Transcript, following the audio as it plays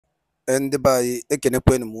Ndị be anyị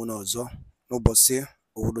ekenekwanụ m unu ọzọ n'ụbọchị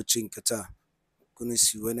uhuruchi nke taa. Unu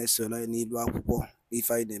si wee na-esoro anyị n'ilu akwụkwọ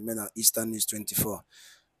ife anyị na-eme na Eastern News 24.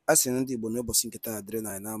 A sị na ndị Igbo n'ụbọchị nke taa dịrị na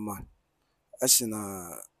anyị n'ama. A sị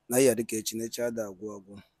na ya dịka echi na-eche ada agwụ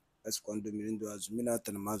agwụ. A sịkwa ndụ mmiri ndụ azụ mmiri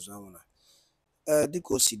atara m azụ anwụra.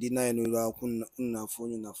 Dịka o si dị n'anyị n'ilu akwụkwọ unu na-afụ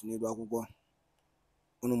onye na-afụ n'ilu akwụkwọ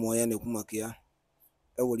unu ma onye na-ekwu maka ya.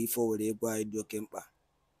 Ewere ife o were ego anyị dị oke mkpa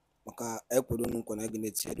maka ekwere unu nkwa na gị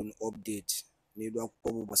na-etinyere unu update n'ilu akwụkwọ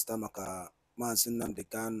bụ gbasara maka Maazị Nnamdi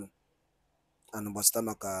Kanu, anụ gbasara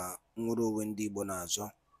maka nnwere onwe ndị Igbo na-azọ,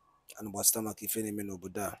 anụ gbasara maka ife na-eme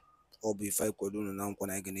n'obodo a. Ọ bụ ife anyị kwere unu na nkwa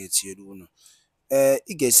na gị na-etinyere unu.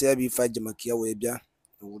 Ị ga-esi ebe ife anyị ji maka ya wee bịa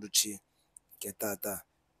n'uhuruchi nke tata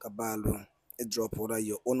kabalụ ịdrọpụra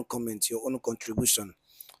your own comment, your own contribution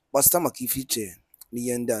gbasara maka ife iche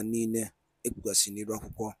n'ihe ndị a niile ekwugasị n'ilu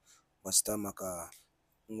akwụkwọ gbasara maka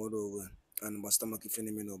nnwere onwe, and gbasara maka ife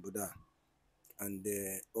na-eme n'obodo a, and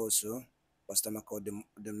also gbasara maka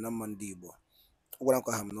ọdịmma mma ndị Igbo. Ọ gwara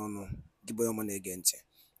nkwa ha m n'ọnụ gị bụ onye ọma na-ege ntị.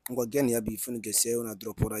 Ngwa gị na ya bụ ife unu ga-esi unu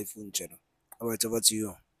drọpụra ife unu chere. All right, over to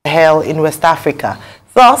you. Hell in West Africa.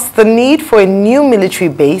 Thus, the need for a new military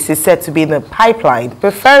base is said to be in the pipeline,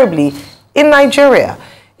 preferably in Nigeria.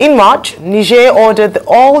 In March, Niger ordered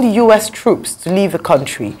all U.S. troops to leave the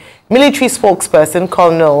country. Military spokesperson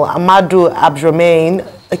Colonel Amadou Abdramain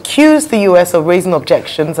accused the U.S. of raising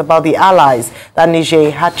objections about the allies that Niger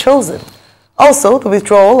had chosen. Also, the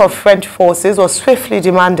withdrawal of French forces was swiftly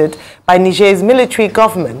demanded by Niger's military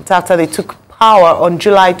government after they took power on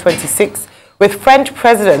July 26, with French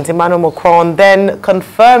President Emmanuel Macron then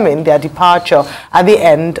confirming their departure at the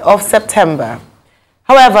end of September.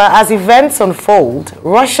 However, as events unfold,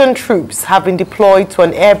 Russian troops have been deployed to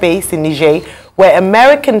an air base in Niger where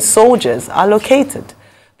American soldiers are located.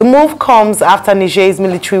 The move comes after Niger's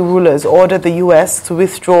military rulers ordered the U.S. to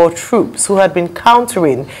withdraw troops who had been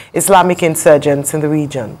countering Islamic insurgents in the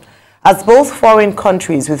region. As both foreign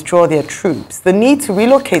countries withdraw their troops, the need to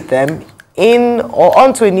relocate them in or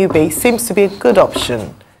onto a new base seems to be a good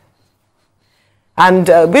option. And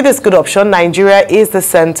with this good option, Nigeria is the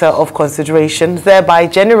center of consideration, thereby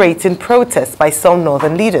generating protests by some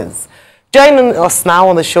northern leaders. Joining us now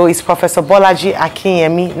on the show is Professor Bolaji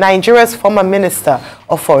Akinyemi, Nigeria's former Minister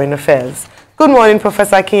of Foreign Affairs. Good morning,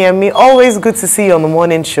 Professor Akinyemi. Always good to see you on the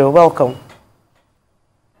morning show. Welcome.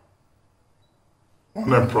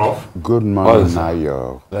 Morning, Prof. Good morning,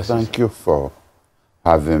 Ayo. Thank you for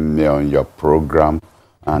having me on your program.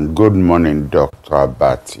 And good morning, Dr.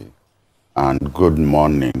 Abati. And good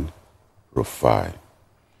morning, Rufai.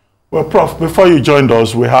 Well, Prof, before you joined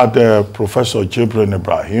us, we had Professor Jibril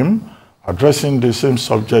Ibrahim addressing the same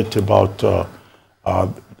subject about the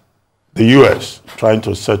U.S. trying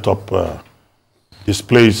to set up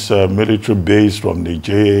displaced military base from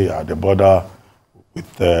Niger at the border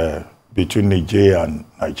with, between Niger and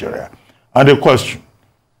Nigeria. And the question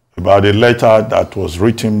about a letter that was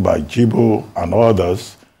written by Jibo and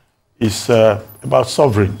others is about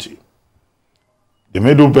sovereignty. The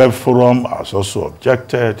Middle Belt Forum has also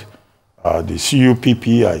objected. The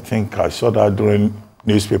CUPP, I think I saw that during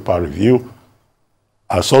newspaper review,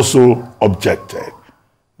 has also objected.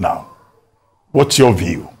 Now, what's your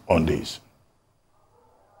view on this?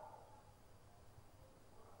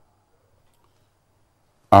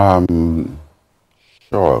 I'm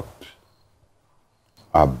shocked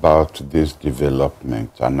about this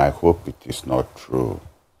development, and I hope it is not true.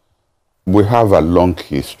 We have a long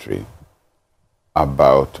history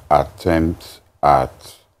about attempts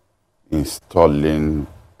at installing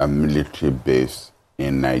a military base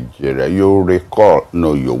in Nigeria. You'll recall,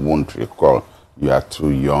 no, you won't recall, you are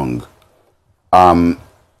too young.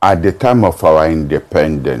 At the time of our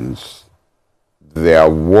independence, there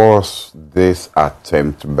was this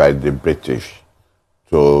attempt by the British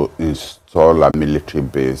to install a military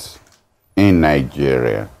base in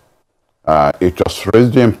Nigeria. It was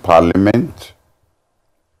raised in Parliament.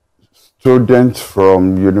 Students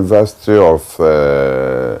from University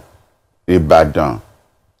of Ibadan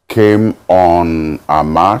came on a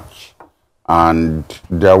march, and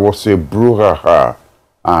there was a brouhaha,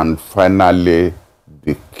 and finally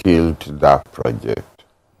they killed that project.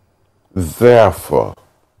 Therefore,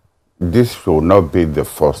 this will not be the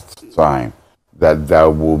first time that there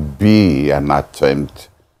will be an attempt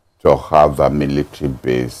to have a military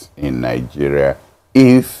base in Nigeria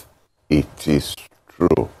if it is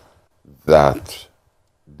true that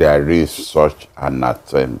there is such an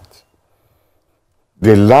attempt.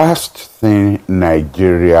 The last thing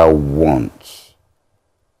Nigeria wants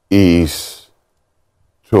is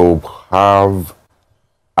to have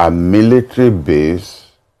a military base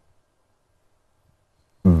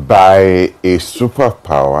by a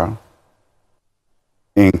superpower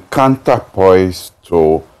in counterpoise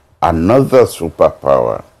to another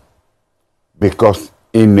superpower, because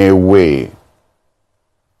in a way,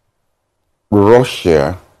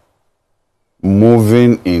 Russia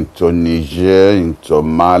moving into Niger, into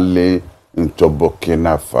Mali, into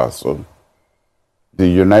Burkina Faso, the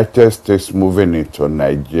United States moving into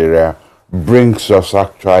Nigeria brings us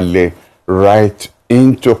actually right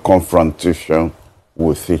into confrontation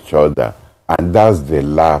with each other. And that's the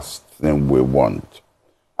last thing we want.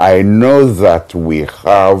 I know that we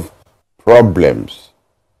have problems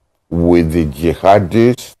with the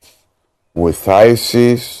jihadists, with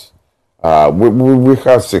ISIS. We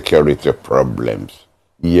have security problems,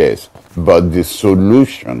 yes. But the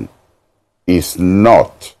solution is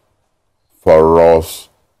not for us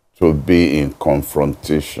to be in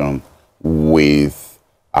confrontation with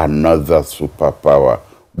another superpower.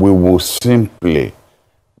 We will simply,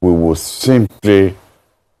 you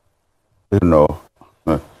know,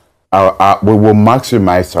 we will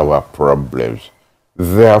maximize our problems.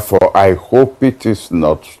 Therefore, I hope it is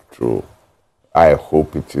not true. I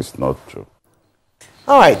hope it is not true.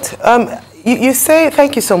 All right. You say,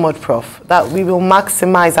 thank you so much, Prof, that we will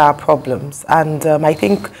maximize our problems. And I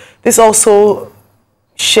think this also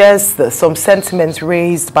shares some sentiments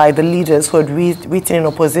raised by the leaders who had written in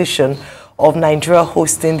opposition of Nigeria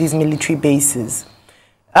hosting these military bases.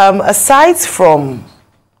 Aside from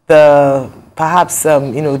perhaps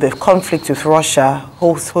the conflict with Russia,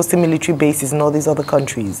 hosting military bases in all these other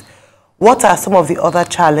countries, what are some of the other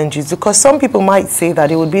challenges? Because some people might say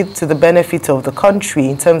that it would be to the benefit of the country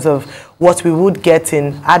in terms of what we would get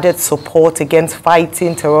in added support against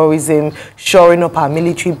fighting terrorism, shoring up our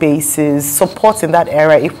military bases, support in that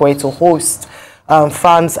area if we're to host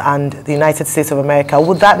France and the United States of America.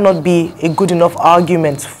 Would that not be a good enough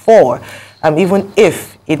argument for, even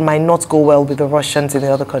if it might not go well with the Russians in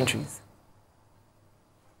the other countries?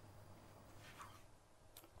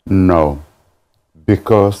 No,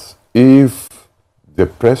 because if the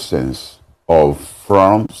presence of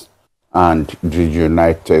France and the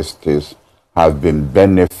United States has been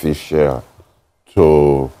beneficial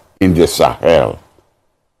in the Sahel,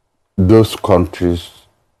 those countries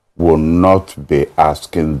will not be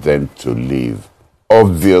asking them to leave.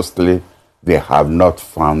 Obviously, they have not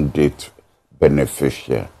found it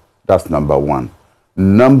beneficial. That's number one.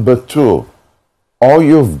 Number two, all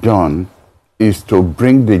you've done is to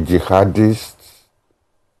bring the jihadists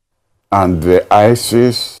and the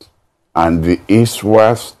ISIS and the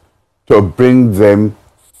ISWAS, to bring them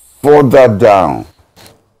further down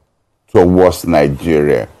towards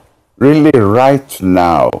Nigeria. Really, right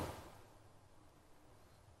now,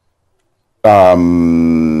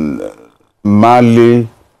 Mali,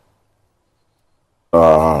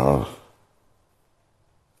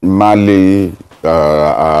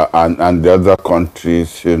 and the other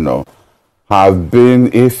countries, have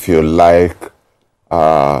been, if you like,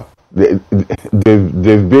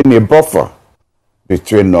 they've been a buffer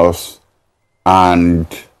between us and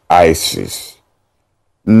ISIS.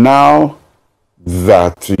 Now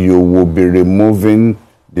that you will be removing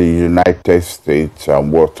the United States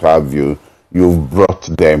and what have you, you've brought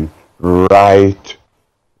them right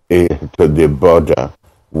to the border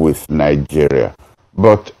with Nigeria.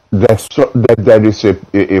 But there is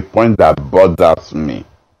a point that bothers me.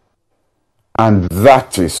 And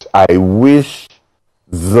that is, I wish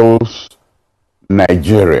those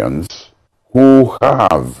Nigerians who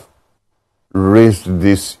have raised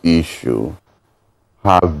this issue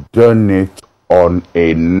have done it on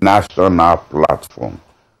a national platform.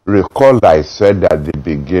 Recall I said at the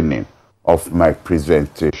beginning of my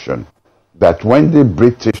presentation that when the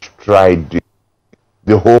British tried it,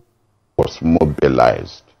 the whole was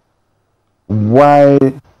mobilized. Why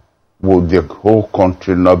would the whole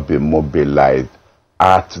country not be mobilized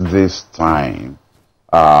at this time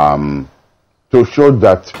to show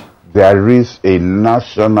that there is a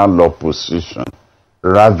national opposition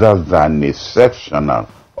rather than a sectional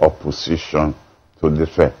opposition to the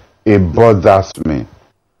threat? It bothers me.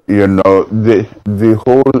 The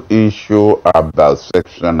whole issue about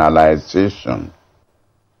sectionalization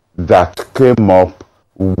that came up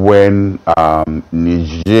when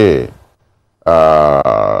Niger,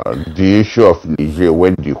 the issue of Niger,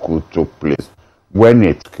 when the coup took place, when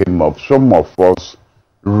it came up, some of us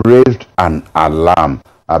raised an alarm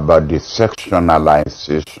about the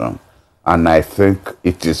sectionalization. And I think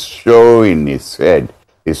it is showing its head,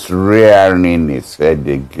 it's rearing its head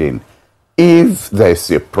again. If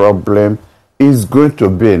there's a problem, it's going to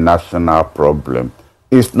be a national problem.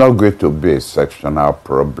 It's not going to be a sectional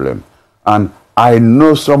problem. And I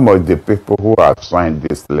know some of the people who have signed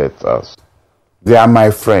these letters. They are my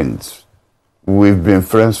friends. We've been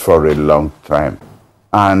friends for a long time.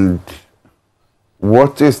 And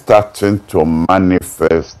what is starting to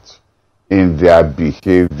manifest in their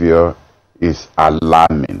behavior is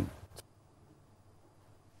alarming.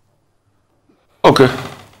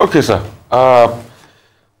 Okay, sir.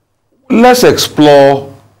 Let's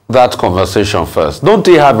explore that conversation first. Don't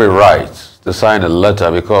they have a right to sign a letter?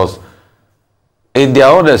 Because in their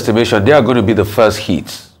own estimation, they are going to be the first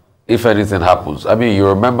hit if anything happens. I mean, you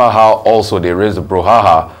remember how also they raised the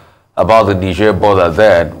brouhaha about the Niger border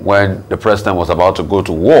then when the president was about to go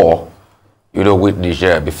to war, you know, with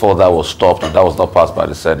Niger, before that was stopped and that was not passed by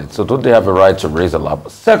the Senate. So don't they have a right to raise a alarm?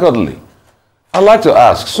 Secondly, I'd like to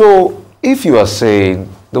ask, so if you are saying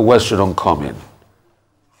the West shouldn't come in,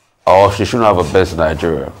 or she shouldn't have a base in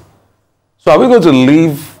Nigeria, so are we going to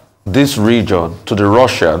leave this region to the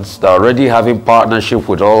Russians that are already having partnership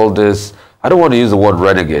with all this? I don't want to use the word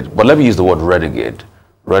renegade, but let me use the word renegade.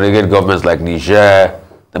 Renegade governments like Niger,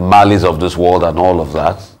 the Malis of this world and all of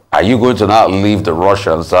that. Are you going to now leave the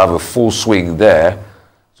Russians to have a full swing there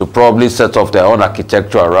to probably set up their own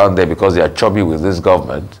architecture around there because they are chummy with this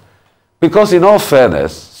government? Because in all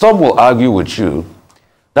fairness, some will argue with you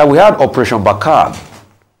that we had Operation Barkhane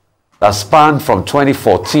that spanned from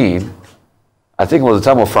 2014, I think it was the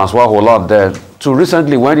time of Francois Hollande then, to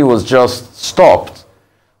recently when he was just stopped,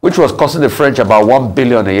 which was costing the French about 1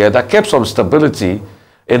 billion a year, that kept some stability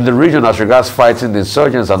in the region as regards fighting the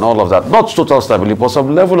insurgents and all of that. Not total stability, but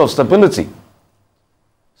some level of stability.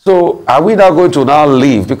 So are we now going to now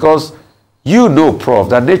leave? Because you know, Prof,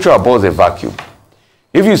 that nature abhors a vacuum.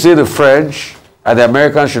 If you say the French and the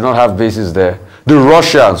Americans should not have bases there, the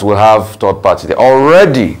Russians will have third party there.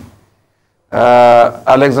 Already,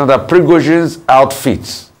 Alexander Prigozhin's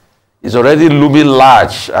outfit is already looming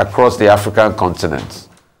large across the African continent.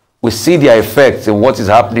 We see their effects in what is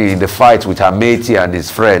happening in the fight with Hameti and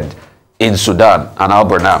his friend in Sudan and Al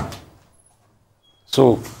Burnham.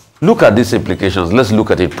 So look at these implications. Let's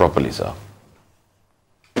look at it properly, sir.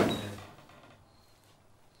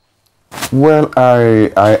 Well,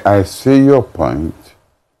 I see your point.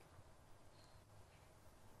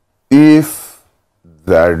 If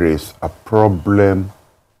there is a problem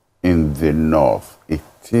in the north, it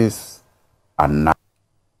is a national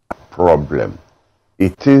problem.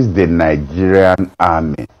 It is the Nigerian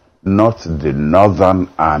army, not the northern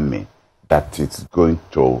army, that is going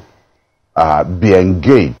to be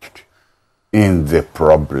engaged in the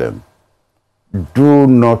problem. Do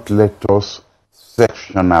not let us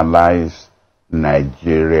sectionalize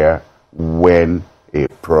Nigeria when a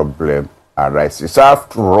problem arises.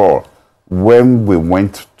 After all, when we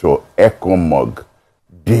went to Ekomog,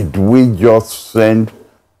 did we just send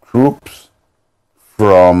troops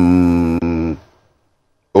from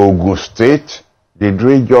Ogun State? Did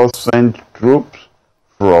we just send troops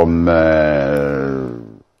from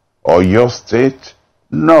Oyo State?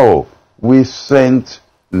 No, we sent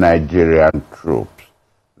Nigerian troops.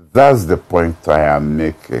 That's the point I am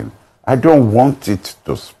making. I don't want it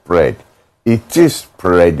to spread. It is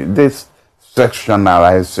spreading. This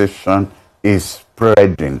sectionalization is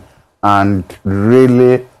spreading. And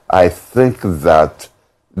really, I think that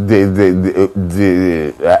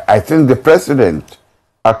I think the president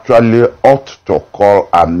actually ought to call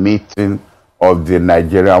a meeting of the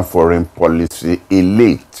Nigerian foreign policy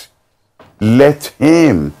elite. Let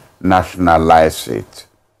him nationalize it.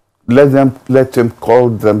 Let him call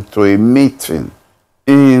them to a meeting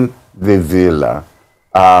in the villa.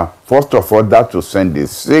 First of all, that will send a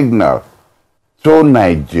signal to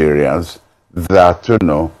Nigerians that, you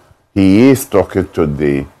know, he is talking to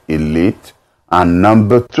the elite. And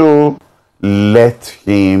number two, let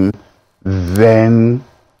him then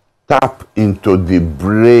tap into the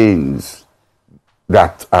brains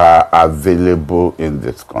that are available in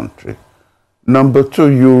this country. Number two,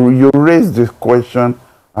 you raised the question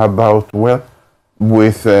about, well,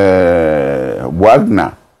 with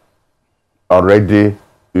Wagner already,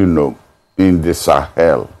 you know, in the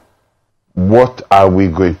Sahel, what are we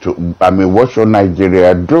going to, I mean, what should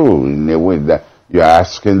Nigeria do in a way that you're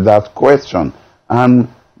asking that question? And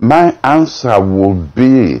my answer would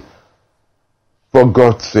be, for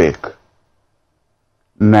God's sake,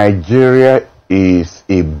 Nigeria is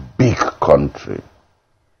a big country.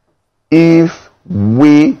 If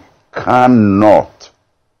we cannot,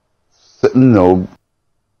 you know,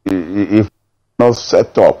 if we not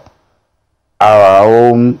set up our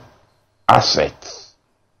own assets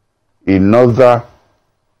in order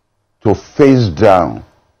to face down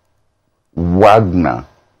Wagner,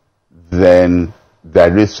 then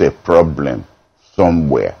there is a problem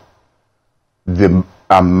somewhere. the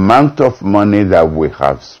amount of money that we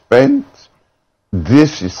have spent,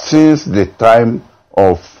 this is since the time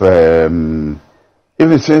of, even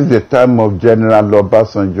since the time of General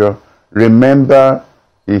Obasanjo. Remember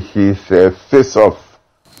his face-off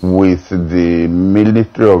with the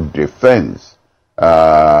military of defense,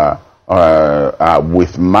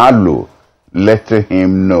 with Malu, letting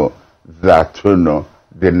him know that,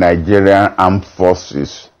 the Nigerian armed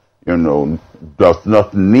forces, does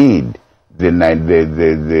not need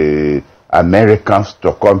the Americans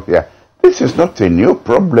to come here. This is not a new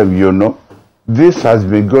problem, This has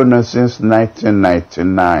been going on since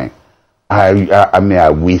 1999. I mean,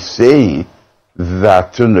 are we saying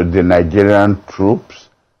that, the Nigerian troops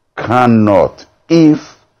cannot,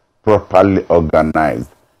 if properly organized?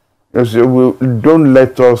 You see, don't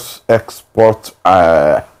let us export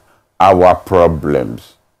our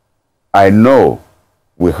problems. I know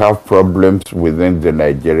we have problems within the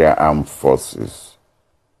Nigerian armed forces.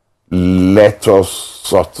 Let us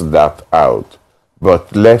sort that out.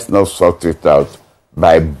 But let's not sort it out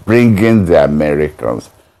by bringing the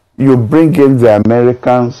Americans. You bring in the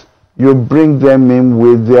Americans, you bring them in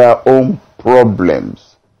with their own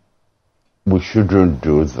problems. We shouldn't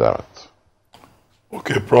do that.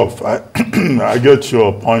 Okay, Prof, I get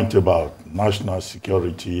your point about national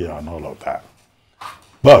security and all of that.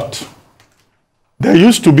 But there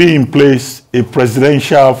used to be in place a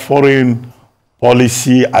presidential foreign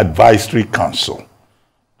policy advisory council.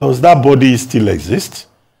 Does that body still exist?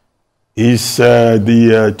 Is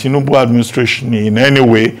the Tinubu administration in any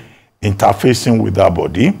way interfacing with that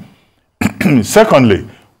body? Secondly,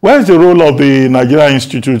 where's the role of the Nigerian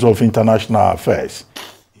Institute of International Affairs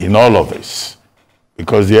in all of this?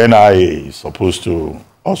 Because the NIA is supposed to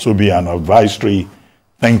also be an advisory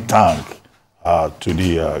think tank to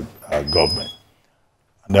the government.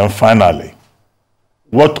 And then finally,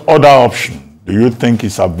 what other option do you think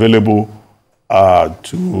is available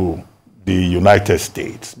to the United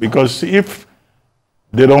States? Because if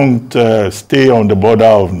they don't stay on the border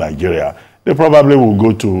of Nigeria, they probably will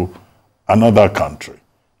go to another country.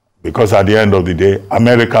 Because at the end of the day,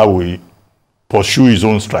 America will pursue its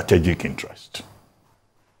own strategic interest.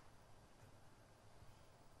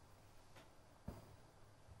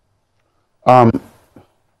 When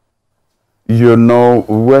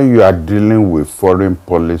you are dealing with foreign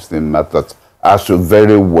policy matters, as you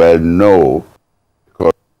very well know,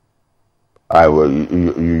 because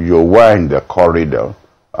you were in the corridor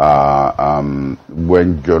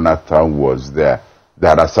when Jonathan was there.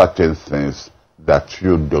 There are certain things that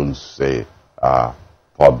you don't say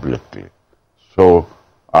publicly. So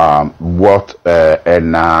what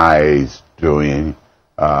NI is doing,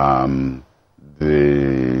 the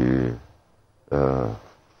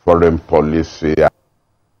foreign policy,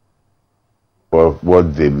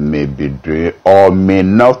 what they may be doing or may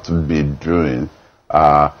not be doing,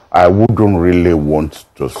 I wouldn't really want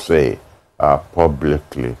to say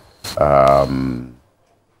publicly.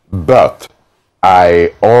 But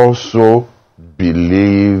I also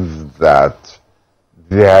believe that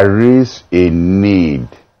there is a need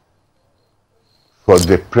for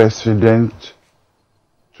the president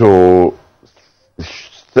to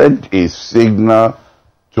send a signal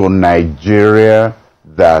to Nigeria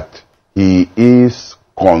that he is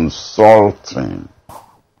consulting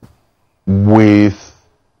with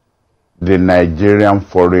the Nigerian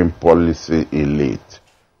foreign policy elite.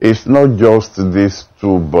 It's not just these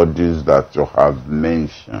two bodies that you have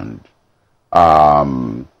mentioned.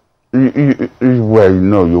 Well,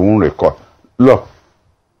 you won't recall. Look,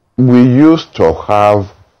 we used to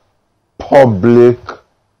have public,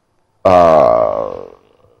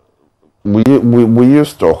 we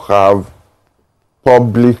used to have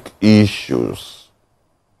public issues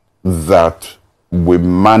that we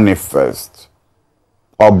manifest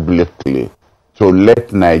publicly to let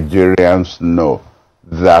Nigerians know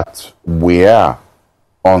that we are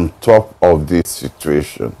on top of this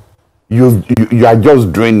situation. You are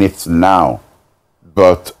just doing it now,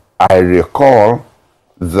 but I recall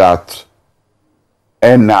that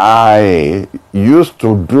NIA used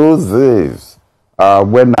to do this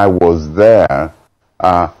when I was there,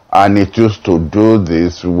 and it used to do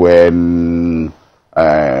this when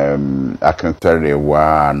Akinyemi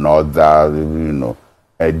and other,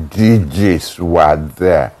 DJs were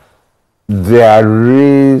there. There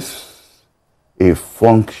is a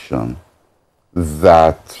function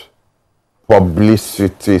that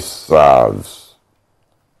publicity serves,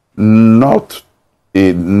 not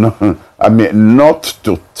to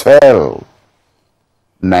tell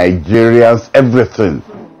Nigerians everything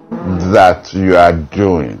that you are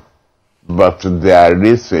doing, but there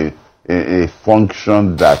is a a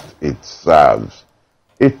function that it serves.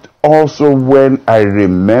 It also, when I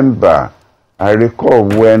recall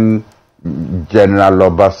when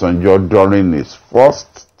General Obasanjo during his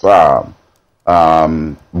first term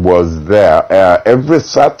was there, every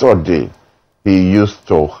Saturday he used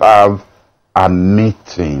to have a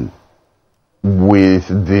meeting with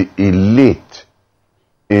the elite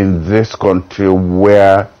in this country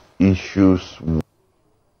where issues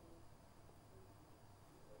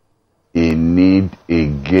a need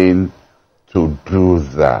again to do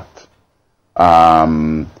that.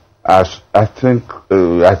 As I think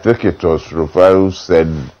it was Rufai who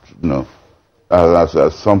said,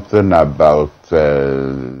 something about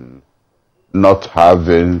not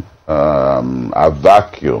having a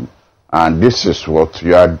vacuum, and this is what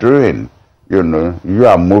you are doing. You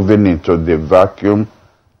are moving into the vacuum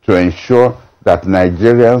to ensure that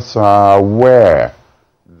Nigerians are aware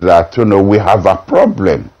that we have a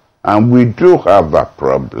problem, and we do have a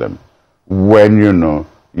problem when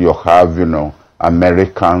you have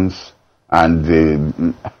Americans and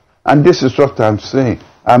this is what I'm saying.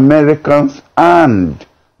 Americans and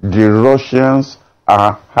the Russians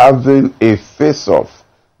are having a face-off.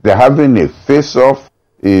 They're having a face-off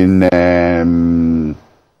in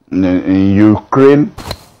Ukraine,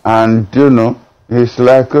 and it's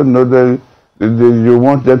like you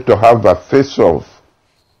want them to have a face-off.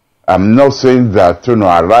 I'm not saying that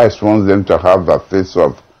Arise wants them to have a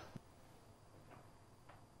face-off.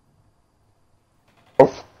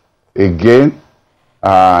 Again,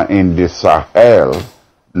 in the Sahel,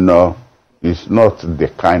 no, it's not the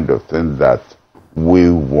kind of thing that we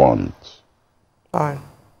want. Fine.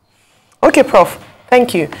 Okay, Prof.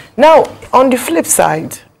 Thank you. Now, on the flip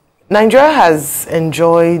side, Nigeria has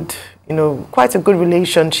enjoyed, quite a good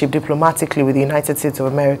relationship diplomatically with the United States of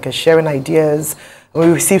America, sharing ideas. We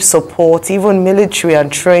receive support, even military and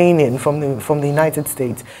training from the United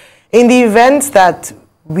States. In the event that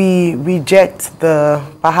we reject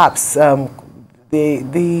perhaps the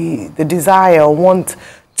desire or want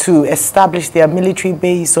to establish their military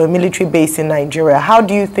base or a military base in Nigeria, how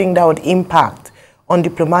do you think that would impact on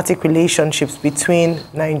diplomatic relationships between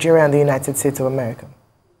Nigeria and the United States of America?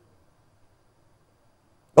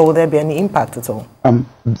 Or will there be any impact at all?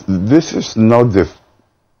 This is not the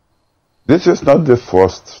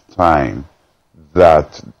first time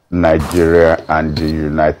that Nigeria and the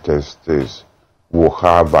United States will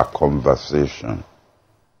have a conversation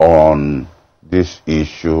on this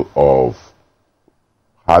issue of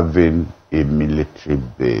having a military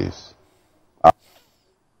base.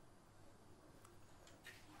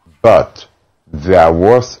 But there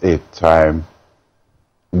was a time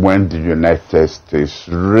when the United States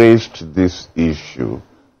raised this issue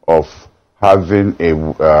of having a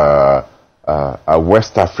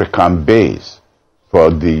West African base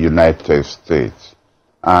for the United States,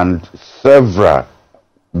 and several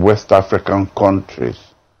West African countries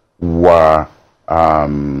were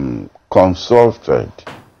consulted,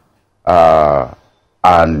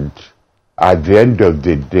 and at the end of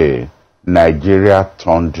the day, Nigeria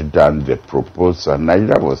turned down the proposal.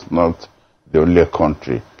 Nigeria was not the only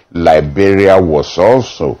country. Liberia was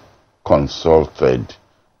also consulted,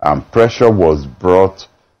 and pressure was brought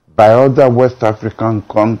by other West African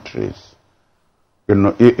countries.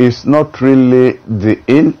 It's not really the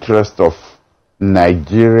interest of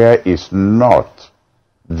Nigeria is not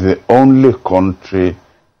the only country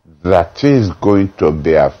that is going to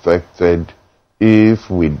be affected if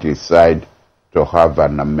we decide to have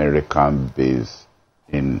an American base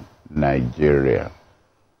in Nigeria.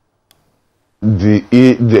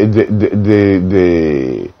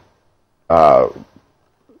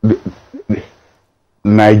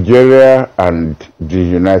 Nigeria and the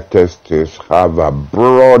United States have a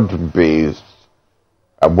broad-based,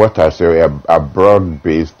 a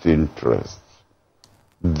broad-based interest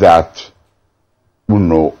that,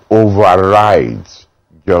 overrides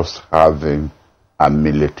just having a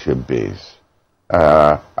military base.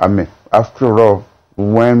 After all,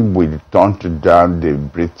 when we turned down the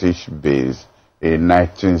British base in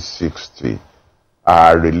 1960,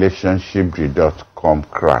 our relationship did not come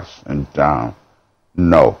crashing down.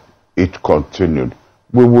 No, it continued.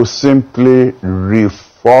 We will simply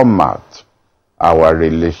reformat our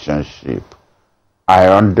relationship. I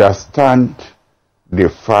understand the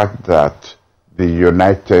fact that the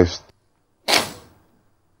United States,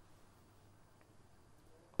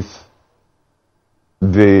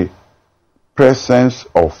 the presence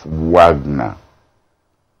of Wagner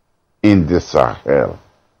in the Sahel,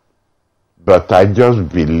 but I just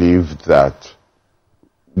believe that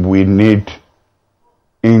we need,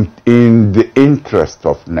 in the interest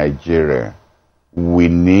of Nigeria, we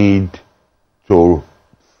need to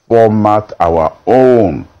format our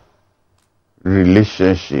own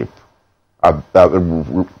relationship,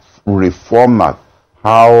 reformat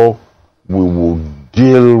how we will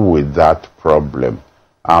deal with that problem.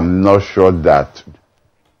 I'm not sure that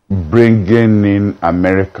bringing in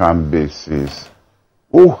American bases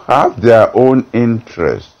who have their own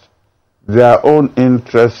interests. Their own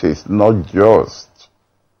interest is not just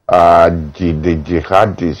the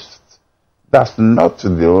jihadists. That's not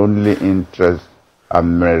the only interest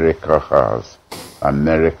America has.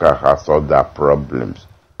 America has other problems,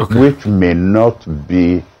 which may not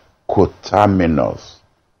be coterminous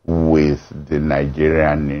with the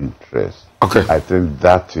Nigerian interest. Okay. I think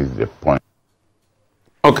that is the point.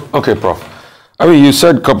 Okay, Prof. I mean, you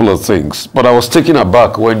said a couple of things, but I was taken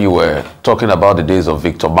aback when you were talking about the days of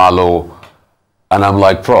Victor Malo, and I'm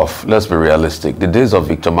like, Prof, let's be realistic. The days of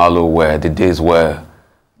Victor Malo were the days where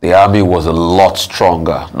the army was a lot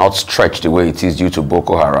stronger, not stretched the way it is due to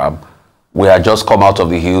Boko Haram. We had just come out of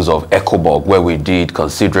the hills of Ekpa, where we did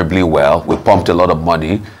considerably well. We pumped a lot of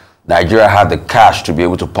money. Nigeria had the cash to be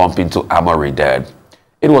able to pump into Armory then.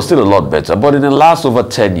 It was still a lot better. But in the last over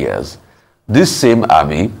 10 years, this same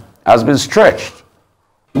army has been stretched.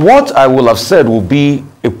 What I will have said will be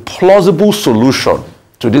a plausible solution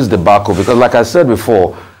to this debacle, because like I said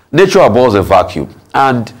before, nature abhors a vacuum.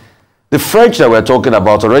 And the French that we're talking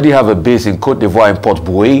about already have a base in Côte d'Ivoire, in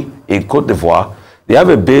Port-Boué, in Côte d'Ivoire. They have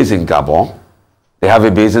a base in Gabon. They have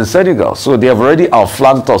a base in Senegal. So they have already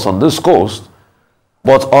outflanked us on this coast.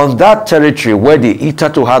 But on that territory where the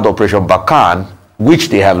Itato had Operation Bakan, which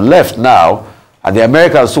they have left now, and the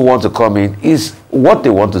Americans who want to come in, is what they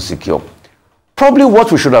want to secure. Probably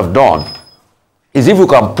what we should have done is if we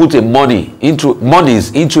can put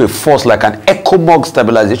monies into a force like an ECOMOG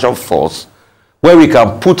stabilization force, where we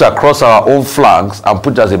can put across our own flanks and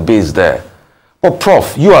put as a base there. But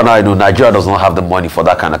Prof, you and I know Nigeria does not have the money for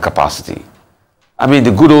that kind of capacity. I mean, the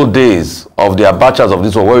good old days of the Abachas of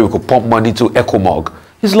this world where we could pump money to ECOMOG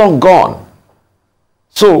is long gone.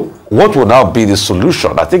 So what will now be the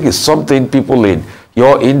solution? I think it's something people in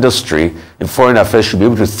your industry, in foreign affairs, should be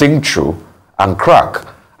able to think through and crack.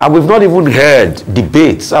 And we've not even heard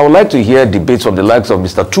debates. I would like to hear debates from the likes of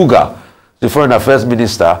Mr. Tuga, the foreign affairs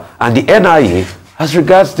minister, and the NIA as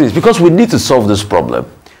regards this, because we need to solve this problem.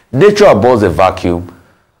 Nature abhors a vacuum.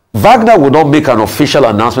 Wagner will not make an official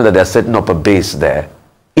announcement that they're setting up a base there.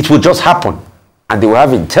 It will just happen. And they will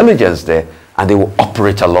have intelligence there, and they will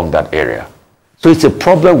operate along that area. So it's a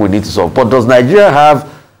problem we need to solve. But does Nigeria have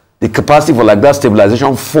the capacity for like that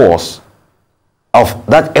stabilization force of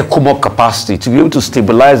that ECOMOG capacity to be able to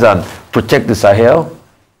stabilize and protect the Sahel?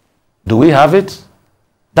 Do we have it?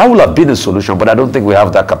 That would have been a solution, but I don't think we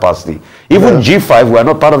have that capacity. Even G5, we are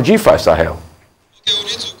not part of G5 Sahel.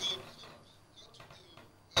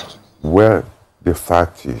 Well, the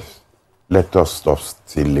fact is, let us stop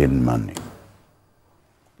stealing money.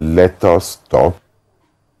 Let us stop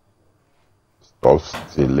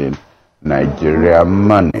stealing Nigerian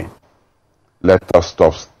money. Let us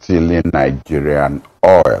stop stealing Nigerian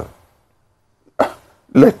oil.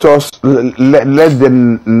 Let the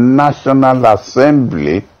National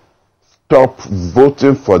Assembly stop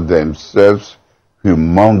voting for themselves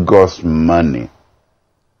humongous money.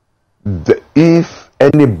 If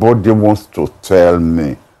anybody wants to tell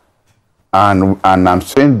me, and I'm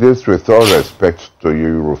saying this with all respect to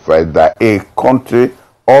you, Rufai, that a country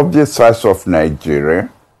of the size of Nigeria,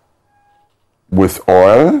 with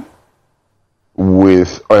oil,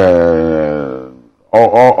 with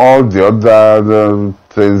all the other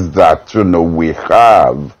things that we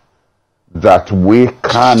have, that we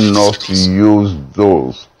cannot use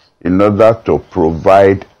those in order to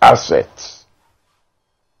provide assets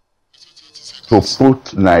to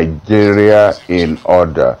put Nigeria in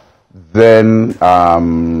order, then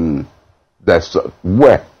that's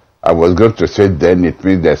where I was going to say, then it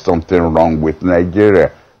means there's something wrong with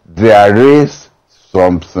Nigeria. There is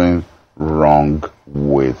something wrong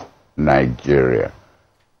with Nigeria.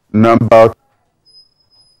 Number,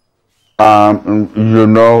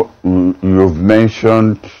 you've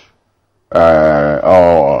mentioned,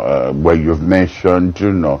 you've mentioned,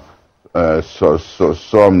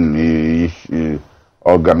 some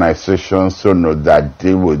organizations, that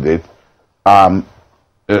deal with it.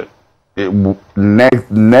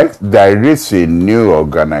 Next, there is a new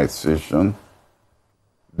organization,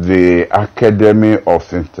 the Academy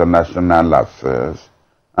of International Affairs,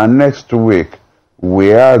 and next week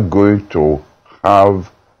we are going to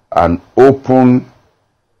have an open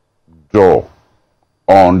door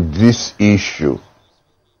on this issue,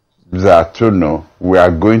 that we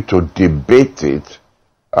are going to debate it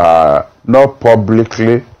not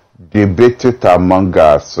publicly, debate it among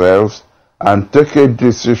ourselves, and take a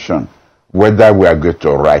decision whether we are going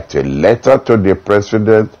to write a letter to the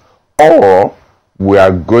president or we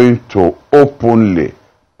are going to openly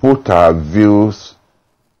put our views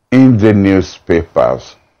in the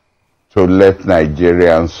newspapers to let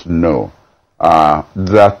Nigerians know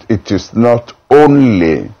that it is not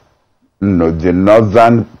only the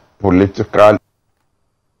northern political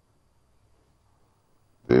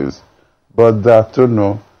but that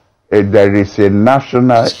there is a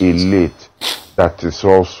national elite that is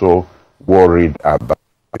also worried about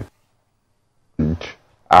it. And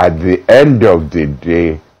at the end of the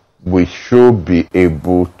day, we should be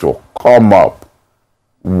able to come up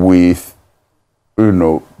with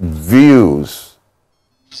views.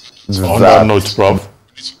 On that note, Prof.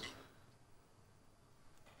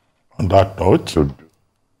 On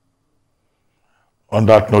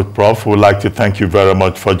that note, Prof, we'd like to thank you very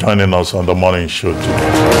much for joining us on the morning show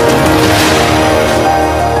today.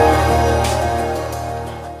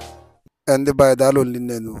 And by that only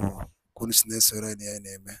no kunisnes already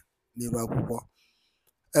name n'iru akwụkwọ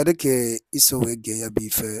edike iso wee gee ya bụ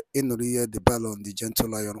ife ịnụrụ ihe the Ballon the Gentle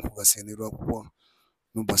Lion kwugasị n'iru akwụkwọ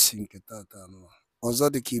n'ụbọchị nke taata anọ ọzọ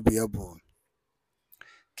dịka ibu ya bụ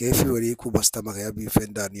ka efi were ikwu gbasịta maka ya bụ ife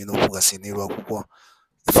ndị a niile kwugasị n'iru akwụkwọ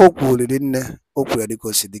ife okwu olili nne okwu ya dịka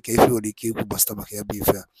osi dịka efi were ike ikwu gbasịta maka ya bụ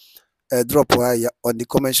ife drop ya on the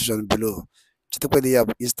comment section below. Chetakwa ya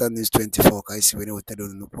bụ Eastern News 24 ka anyị si were wetara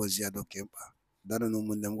unu n'okwu ozi ya dị oke mkpa. Daalụ na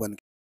ụmụnne m gwa